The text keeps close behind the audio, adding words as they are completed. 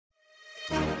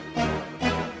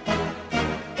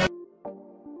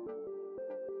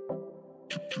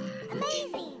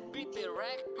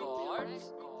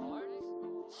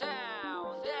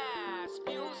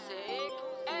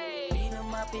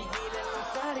mapigilan ang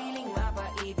sariling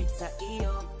mapaibig sa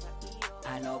iyo.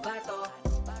 Ano ba to?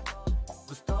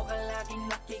 Gusto ka laging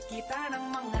nakikita ng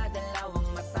mga dalawang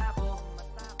mata ko.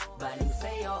 Baliw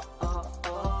sa'yo, oh,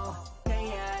 oh.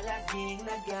 Kaya laging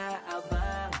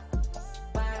nag-aabang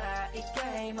para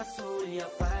ika'y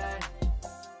masulyapan.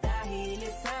 Dahil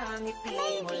isang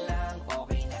ngiti mo lang,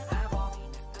 okay na ako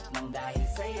nang dahil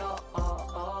sa'yo, oh,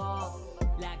 oh.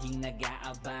 Laging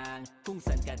nag-aabang kung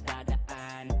saan ka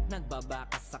dadaan.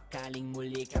 Nagbabaka sakaling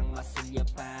muli kang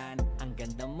masulyapan. Ang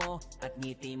ganda mo at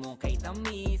ngiti mo kay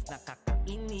tamis,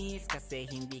 nakakainis kasi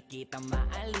hindi kita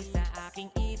maalis sa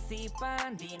aking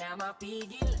isipan. Di na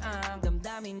mapigil ang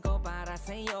damdamin ko para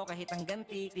sa'yo kahit hanggang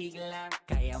titig lang.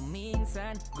 Kaya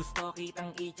minsan gusto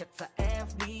kitang i-chat sa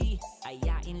FB,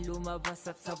 ayain lumabas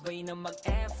at sabay na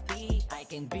mag-FT. I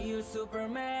can be your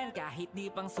Superman kahit di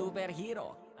pang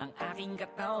superhero. Ang aking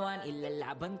katawan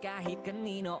ilalaban kahit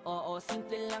kanino. Oo,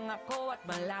 simple lang ako at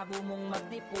malabo mong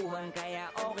magtipuhan.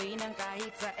 Kaya okay nang kahit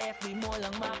sa FB mo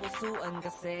lang mapusuan.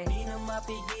 Kasi di na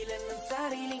mapigilan ng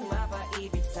sariling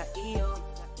mapaibig sa iyo.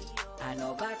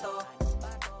 Ano ba to?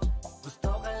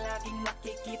 Gusto ka laging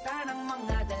nakikita ng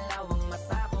mga dalawang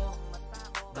mata ko.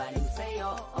 Baliw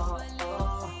sa'yo, oh,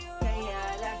 oh. Kaya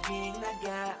laging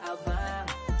nag-aabang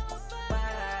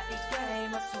para ika'y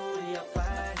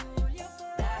masulyapan.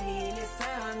 Dahil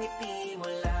isang ngiti mo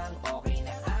lang, okay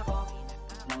na ako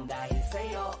nang dahil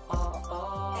sa'yo, oh,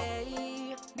 oh.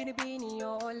 Eh, binibini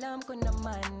o alam ko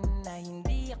naman na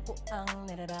hindi ako ang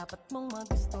nararapat mong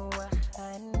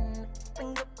magustuhan.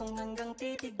 Tanggap kong hanggang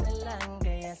titig na lang,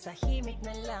 kaya sa himig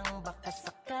na lang baka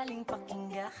sakaling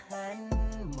pakinggan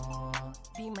mo.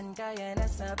 Di man kaya na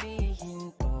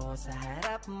sabihin ko sa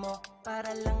harap mo,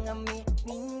 para lang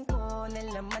aminin ko na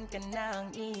laman ka na ang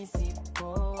isip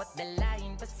ko. At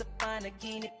dalayin pa sa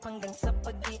panaginip hanggang sa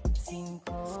pag-iising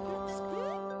ko.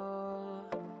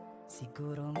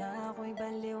 Siguro nga ako'y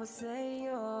baliw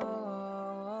sa'yo.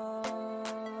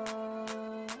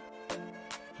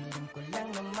 Hiling ko lang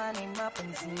naman ay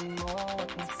mapansin mo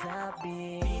at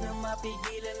masabi. Di na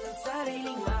mapigilan ng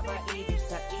sariling mapaibig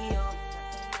sa iyo.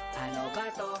 Ano ba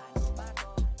to?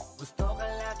 Gusto ka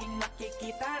laging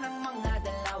nakikita ng mga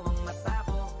dalawang mata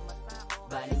ko.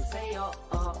 Baliw sa'yo,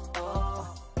 oh, oh.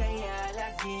 Kaya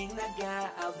laging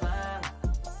nag-aabang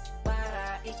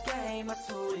para ika'y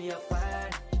masulyapan.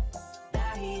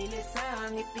 Dahil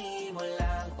isang ngiti mo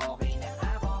lang, okay na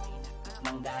ako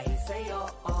nang dahil sa'yo,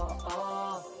 oh,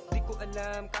 oh. Di ko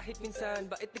alam kahit minsan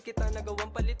bakit di kita nagawang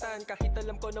palitan. Kahit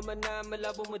alam ko naman na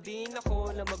malabo mo din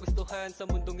ako na magustuhan. Sa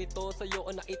mundong ito sa'yo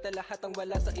o nakita lahat ang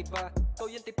wala sa iba. Ikaw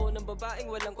yung tipo ng babaeng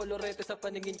walang kolorete sa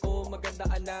paningin ko.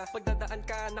 Magandaan na pagdadaan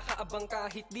ka, nakaabang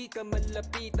kahit di ka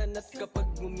malapitan. At kapag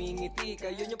ngumingiti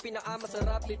ka, yun yung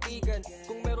pinakamasarap titigan.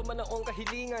 Kung meron man akong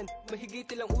kahilingan, mahigit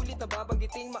ilang ulit na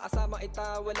babanggiting maasama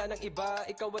ita, wala nang iba.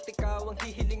 Ikaw at ikaw ang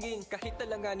hihilingin. Kahit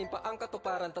talanganin pa ang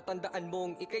katuparan, tatandaan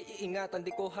mong ika'y iingatan.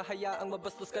 Di ko hahayaang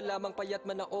mabastos ka lamang payat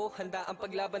man ako. Handa ang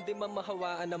paglaban di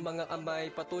mamahawaan ng mga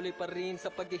amay. Patuloy pa rin sa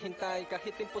paghihintay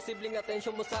kahit imposibleng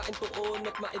atensyon mo sa akin tuon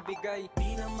at maibigay.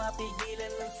 Di na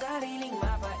mapigilan ng sariling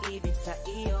mapaibig sa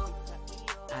iyo.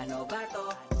 Ano ba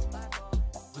to?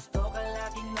 Gusto ka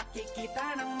laging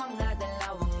nakikita ng mga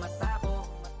dalawang mata ko.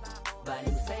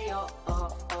 Baliw sa'yo, oh,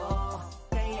 oh.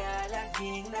 Kaya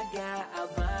laging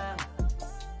nag-aabang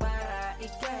para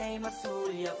ika'y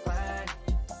masulyapan.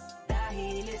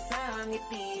 Dahil isang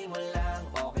ngiti mo lang,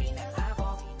 okay na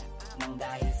ako nang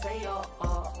dahil sa'yo,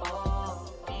 oh, oh.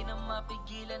 Di na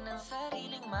mapigilan ng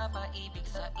sariling mapaibig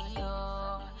sa iyo.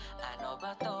 Ano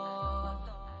ba to?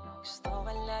 Gusto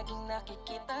ka laging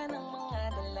nakikita ng mga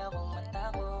dalawang mata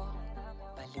ko.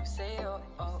 Baliw sa'yo,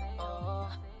 oh,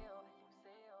 oh.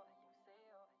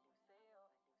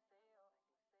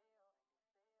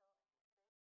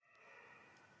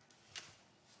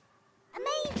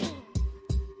 Amazing!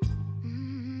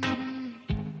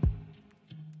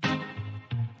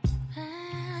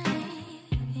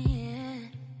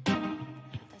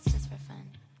 That's just for fun.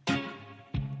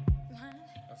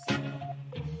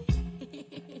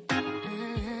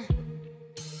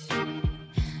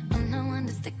 I'm no one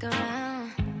to stick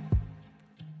around.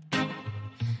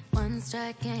 One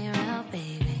strike and you're out,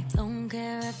 baby. Don't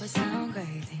care if I sound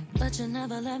crazy, but you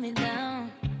never let me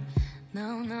down.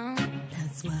 No, no,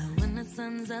 that's why when the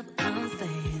sun's up, I'll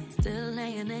stay still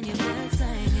laying in your bed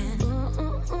saying, ooh,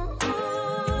 ooh, ooh,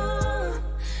 ooh.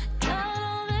 Got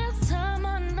all this time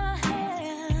on our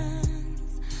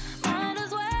hands, might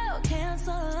as well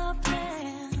cancel our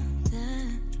plans. Yeah.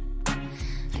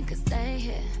 I could stay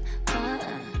here for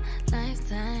a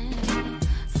lifetime.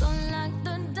 So lock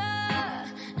the door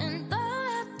and throw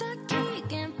out the key.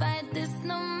 Can't fight this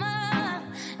no more.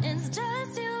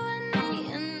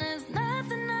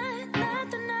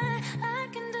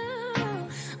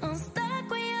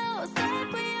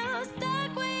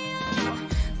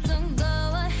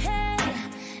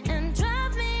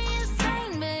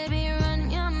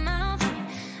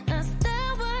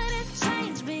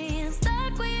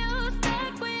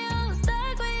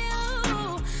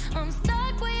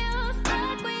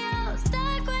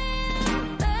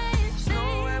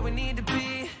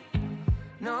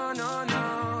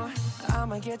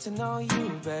 get to know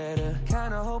you better.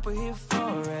 Kinda hope we're here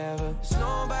forever. There's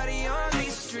nobody on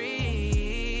these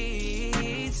streets.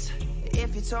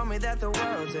 If you told me that the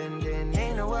world's ending,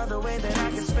 ain't no other way that I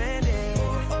can spend it.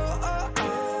 Oh, oh, oh,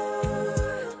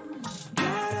 oh.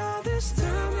 Got all this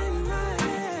time in my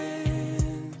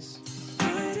hands.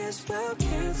 Might as well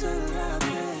cancel our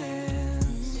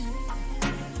plans.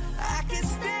 I could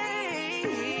stay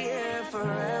here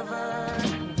forever.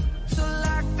 So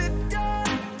lock the door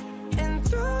and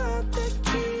throw out the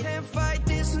key. Can't fight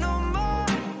this no more.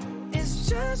 It's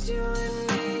just you and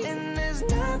me, and there's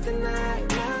nothing I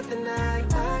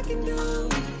can do.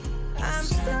 I'm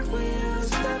stuck with you,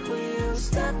 stuck with you,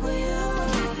 stuck with you.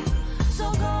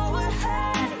 So go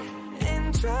ahead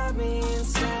and drive me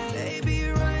insane. Baby,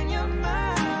 run your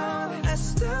mouth. I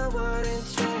still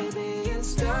wouldn't trade being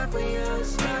stuck with you,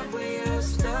 stuck with you,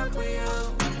 stuck with you.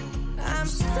 I'm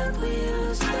stuck with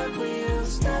you, stuck with you,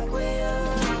 stuck with you.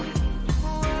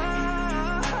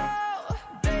 Whoa,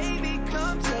 baby,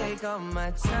 come take all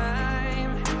my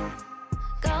time.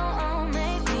 Go on,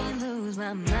 make me lose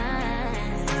my mind.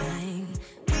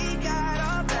 We got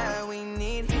all that we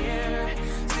need here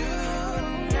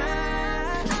tonight.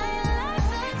 I lock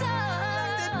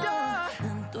the door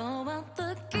and throw out the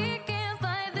key. Can't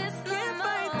fight this no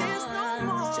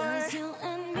more. It's just you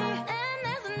and me, and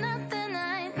there's nothing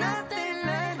I'd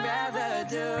rather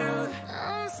do.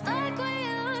 I'm stuck with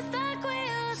you, stuck with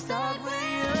you, stuck with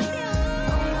you.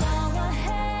 So go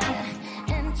ahead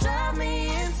and drive me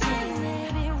insane,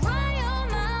 baby. Run your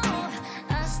mouth.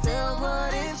 I still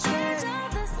wouldn't change all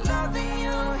this loving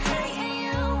you, hating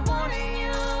you, wanting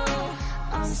you.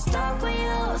 I'm stuck with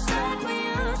you, stuck with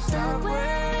you, stuck with you.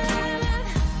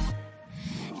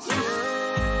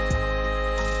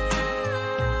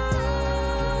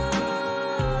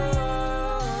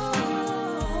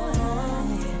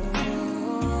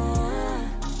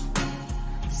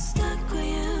 Stuck with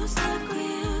you, stuck with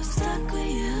you, stuck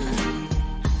with you.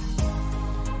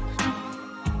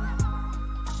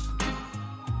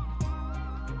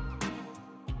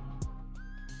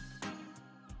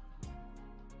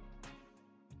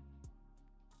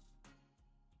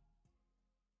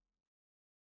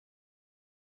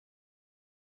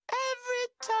 every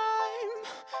time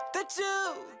that you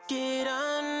get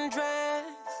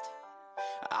undressed.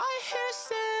 I hear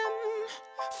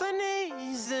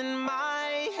symphonies in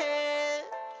my head.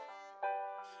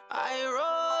 I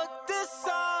wrote this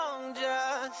song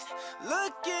just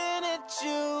looking at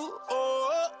you.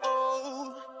 Oh,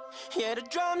 oh. Yeah, the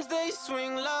drums they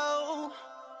swing low,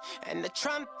 and the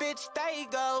trumpets they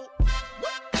go.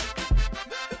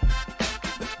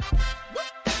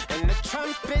 And the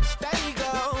trumpets they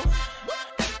go.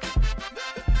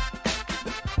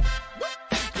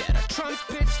 Yeah, the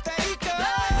trumpets they go.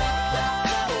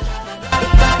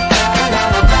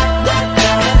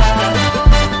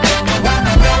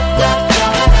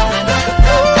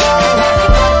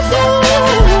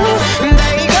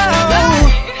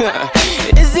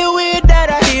 Is it weird that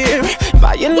I hear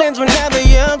violins whenever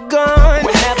you're gone?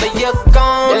 Whenever you're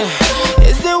gone.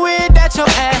 Is it weird that your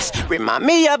ass remind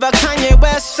me of a Kanye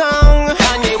West song?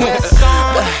 Kanye West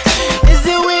song. Is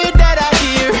it weird that I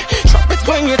hear trumpets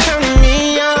when you're turning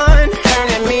me on?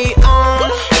 Turning me on.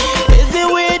 Is it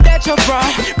weird that your bra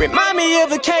remind me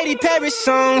of a Katy Perry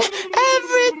song?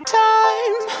 Every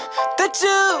time that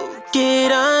you get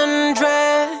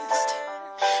undressed,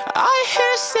 I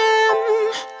hear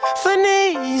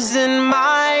symphonies in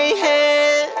my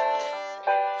head.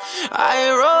 I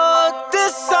wrote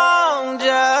this song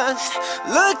just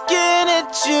looking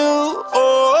at you.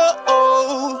 Oh,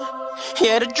 oh.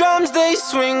 Yeah, the drums they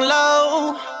swing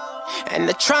low, and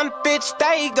the trumpets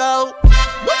they go.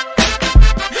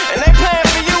 And they playing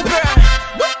for you, girl.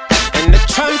 And the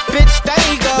trumpets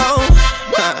they go.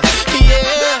 Yeah.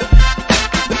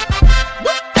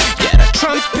 Yeah, the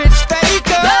trumpets they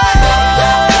go.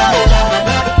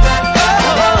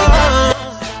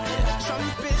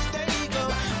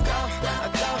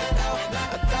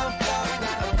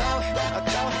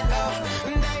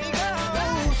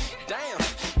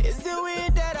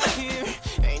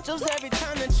 Every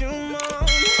time